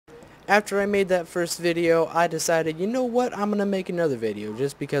after I made that first video, I decided, you know what, I'm gonna make another video,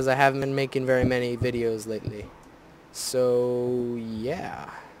 just because I haven't been making very many videos lately. So, yeah,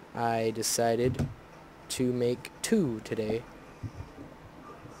 I decided to make 2 today.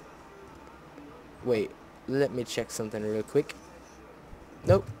 Wait, let me check something real quick.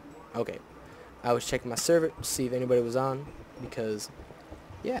 Nope. Okay. I was checking my server to see if anybody was on, because,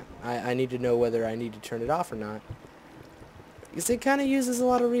 yeah, I need to know whether I need to turn it off or not. Because it kind of uses a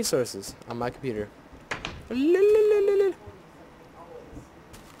lot of resources on my computer.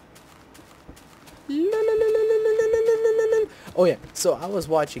 Oh yeah, so I was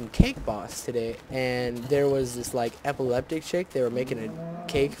watching Cake Boss today, and there was this like epileptic chick they were making a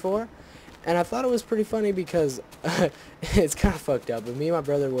cake for, and I thought it was pretty funny because it's kind of fucked up. But me and my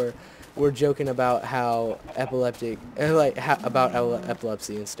brother were joking about how epileptic, about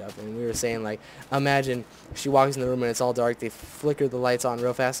epilepsy and stuff, and we were saying like, imagine she walks in the room and it's all dark. They flicker the lights on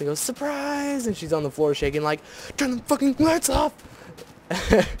real fast and go surprise, and she's on the floor shaking like, turn the fucking lights off.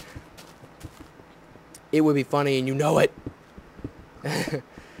 It would be funny, and you know it.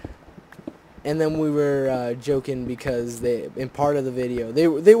 And then we were joking because in part of the video, they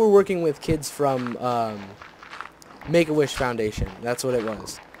were working with kids from Make-A-Wish Foundation. That's what it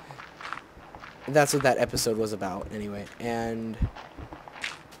was. That's what that episode was about, anyway. And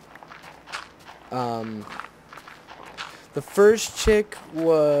the first chick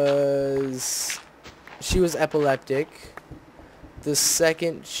she was epileptic. The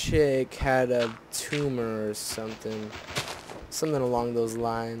second chick had a tumor or something along those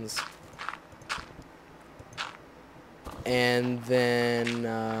lines. And then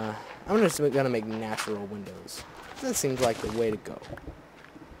I'm just gonna make natural windows. That seems like the way to go.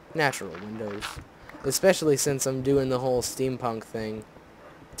 Natural windows, especially since I'm doing the whole steampunk thing,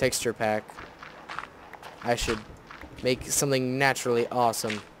 texture pack. I should make something naturally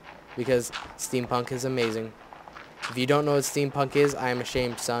awesome, because steampunk is amazing. If you don't know what steampunk is, I am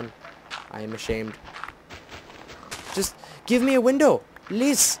ashamed, son. I am ashamed. Just give me a window,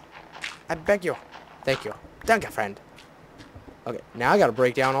 please. I beg you. Thank you. Thank you, friend. Okay, now I gotta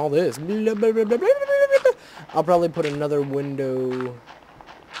break down all this. I'll probably put another window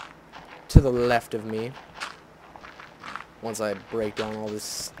to the left of me once I break down all this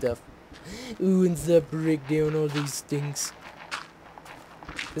stuff. Ooh, once I break down all these things.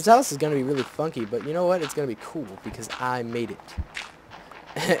 This house is gonna be really funky, but you know what? It's gonna be cool because I made it.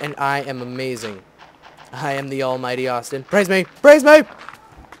 And I am amazing. I am the almighty Austin. Praise me! Praise me!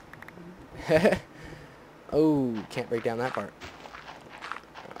 Oh, can't break down that part.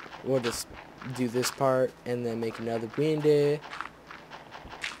 We'll just do this part and then make another window.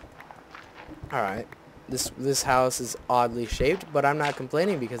 Alright. This house is oddly shaped, but I'm not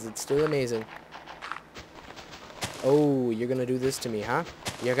complaining because it's still amazing. Oh, you're gonna do this to me, huh?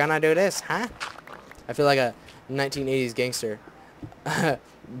 You're gonna do this, huh? I feel like a 1980s gangster.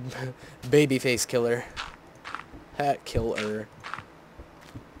 Babyface killer. Killer.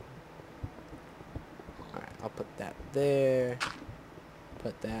 Alright, I'll put that there.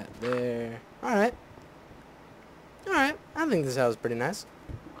 Put that there. Alright. Alright, I think this house is pretty nice.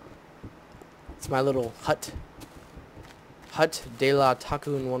 It's my little hut. Hut de la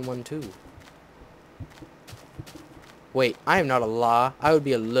Takun 112. Wait, I am not a la. I would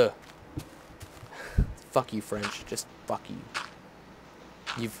be a le. Fuck you, French. Just fuck you.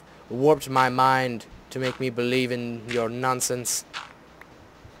 You've warped my mind to make me believe in your nonsense.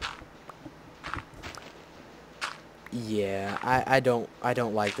 Yeah, I don't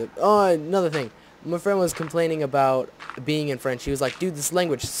like it. Oh, another thing. My friend was complaining about being in French. He was like, dude, this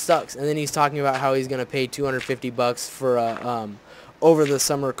language sucks. And then he's talking about how he's going to pay $250 for a over the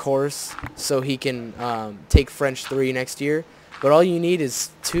summer course so he can take French 3 next year. But all you need is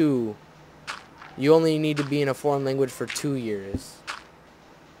 2. You only need to be in a foreign language for 2 years.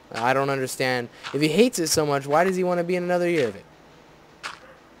 I don't understand. If he hates it so much, why does he want to be in another year of it?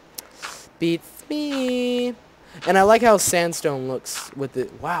 Beats me. And I like how sandstone looks with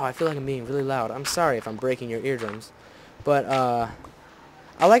it. Wow, I feel like I'm being really loud. I'm sorry if I'm breaking your eardrums. But I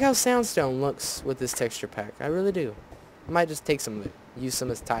like how sandstone looks with this texture pack. I really do. I might just take some of it. Use some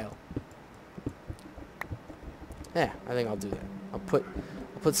as tile. Yeah, I think I'll do that. I'll put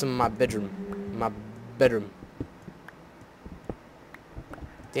some in my bedroom.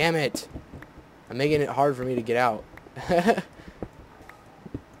 Damn it. I'm making it hard for me to get out.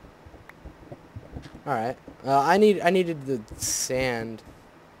 Alright. I needed the sand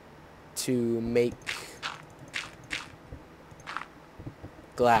to make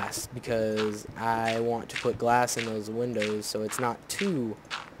glass because I want to put glass in those windows so it's not too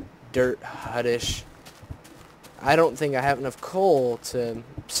dirt huttish. I don't think I have enough coal to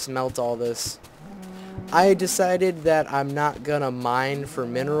smelt all this. I decided that I'm not gonna mine for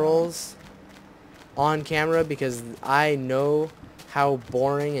minerals on camera because I know how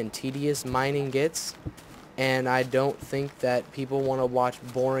boring and tedious mining gets, and I don't think that people want to watch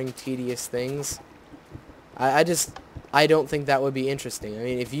boring, tedious things. I don't think that would be interesting. I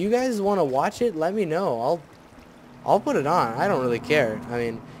mean, if you guys want to watch it, let me know. I'll put it on. I don't really care. I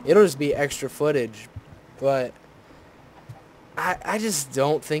mean, it'll just be extra footage, but I just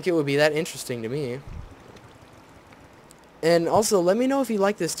don't think it would be that interesting to me. And also, let me know if you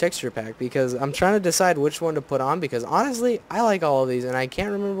like this texture pack, because I'm trying to decide which one to put on, because honestly, I like all of these, and I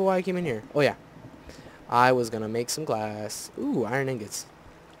can't remember why I came in here. Oh, yeah. I was going to make some glass. Ooh, iron ingots.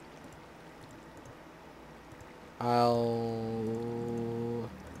 I'll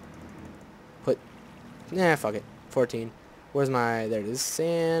put... Nah, fuck it. 14. Where's my... There it is.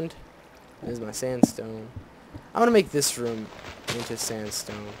 Sand. There's my sandstone. I'm going to make this room into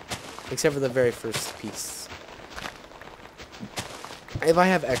sandstone, except for the very first piece. If I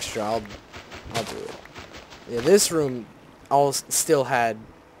have extra, I'll do it. Yeah, this room still had,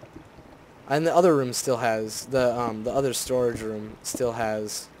 and the other room still has, the other storage room still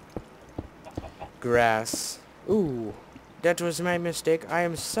has grass. Ooh, that was my mistake. I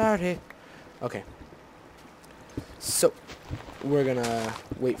am sorry. Okay. So, we're gonna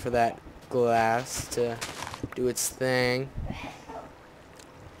wait for that glass to do its thing.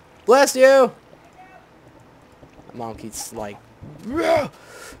 Bless you! Mom keeps like, you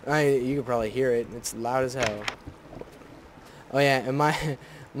can probably hear it. It's loud as hell. Oh yeah, and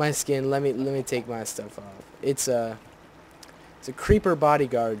my skin. Let me take my stuff off. It's a creeper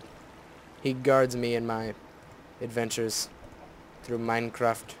bodyguard. He guards me in my adventures through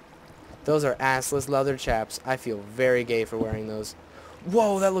Minecraft. Those are assless leather chaps. I feel very gay for wearing those.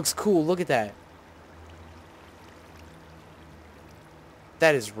 Whoa, that looks cool. Look at that.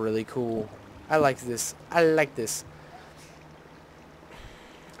 That is really cool. I like this. I like this.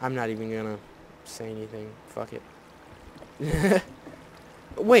 I'm not even gonna say anything. Fuck it.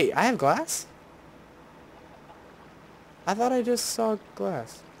 Wait, I have glass? I thought I just saw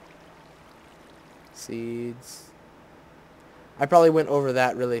glass. Seeds. I probably went over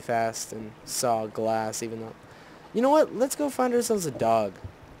that really fast and saw glass, even though... You know what? Let's go find ourselves a dog.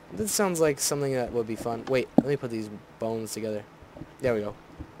 That sounds like something that would be fun. Wait, let me put these bones together. There we go.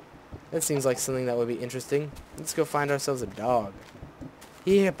 That seems like something that would be interesting. Let's go find ourselves a dog.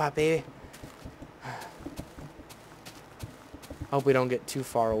 Here, puppy. Hope we don't get too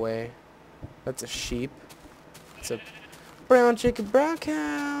far away. That's a sheep. It's a brown chicken, brown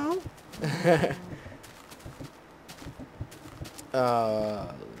cow.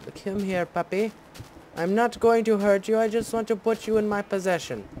 Come here, puppy. I'm not going to hurt you. I just want to put you in my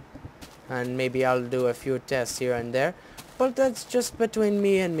possession. And maybe I'll do a few tests here and there. But that's just between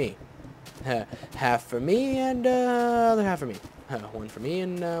me and me. Half for me and other half for me. One for me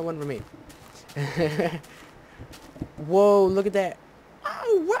and one for me. Whoa, look at that.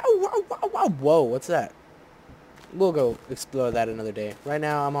 Whoa, whoa, whoa, whoa, whoa, what's that? We'll go explore that another day. Right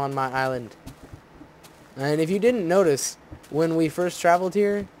now, I'm on my island. And if you didn't notice, when we first traveled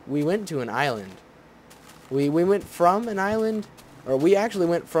here, we went to an island. We went from an island, or we actually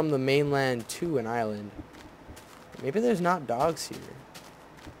went from the mainland to an island. Maybe there's not dogs here.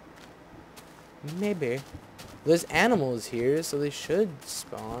 Maybe. There's animals here, so they should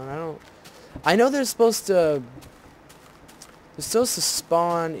spawn. I know they're supposed to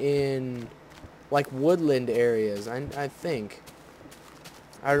spawn in like woodland areas. I think.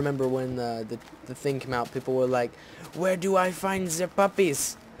 I remember when the thing came out, people were like, "Where do I find the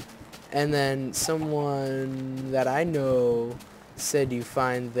puppies?" And then someone that I know said you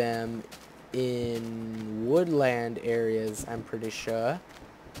find them in woodland areas, I'm pretty sure.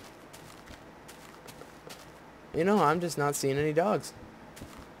 You know, I'm just not seeing any dogs.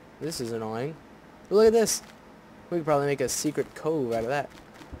 This is annoying. But look at this. We could probably make a secret cove out of that.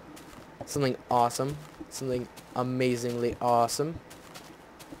 Something awesome. Something amazingly awesome.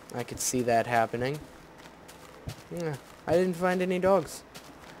 I could see that happening. Yeah, I didn't find any dogs.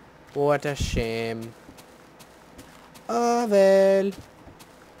 What a shame. Oh, well. I'm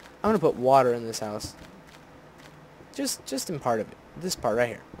gonna put water in this house. Just in part of it. This part right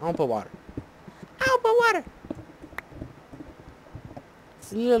here. I'll put water. I'll put water.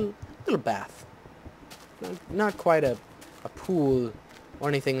 It's a little bath. Not quite a pool or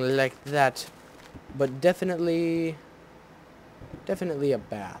anything like that, but definitely a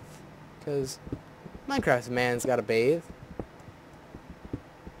bath. Because Minecraft man's gotta bathe.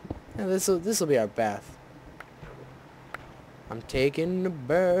 Yeah, this'll be our bath. I'm taking a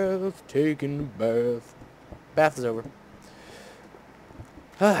bath, taking a bath. Bath is over.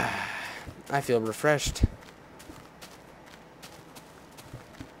 I feel refreshed.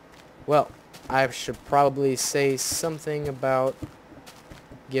 Well, I should probably say something about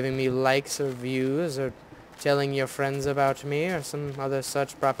giving me likes or views or telling your friends about me or some other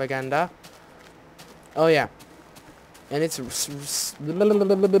such propaganda. Oh yeah. And it's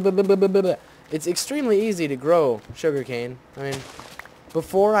extremely easy to grow sugarcane. I mean,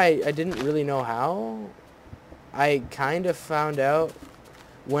 before I didn't really know how. I kind of found out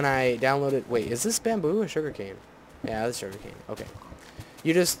when I downloaded... Wait, is this bamboo or sugarcane? Yeah, that's sugarcane. Okay.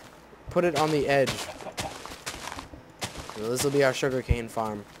 You just put it on the edge. So this will be our sugarcane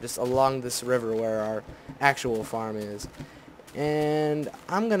farm, just along this river where our actual farm is. And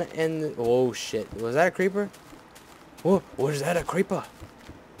I'm gonna end... Oh shit, was that a creeper? Whoa, was that a creeper?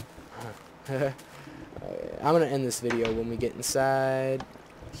 I'm gonna end this video when we get inside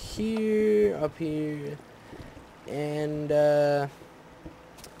here, up here, and I'll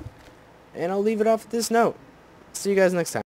leave it off at this note. See you guys next time.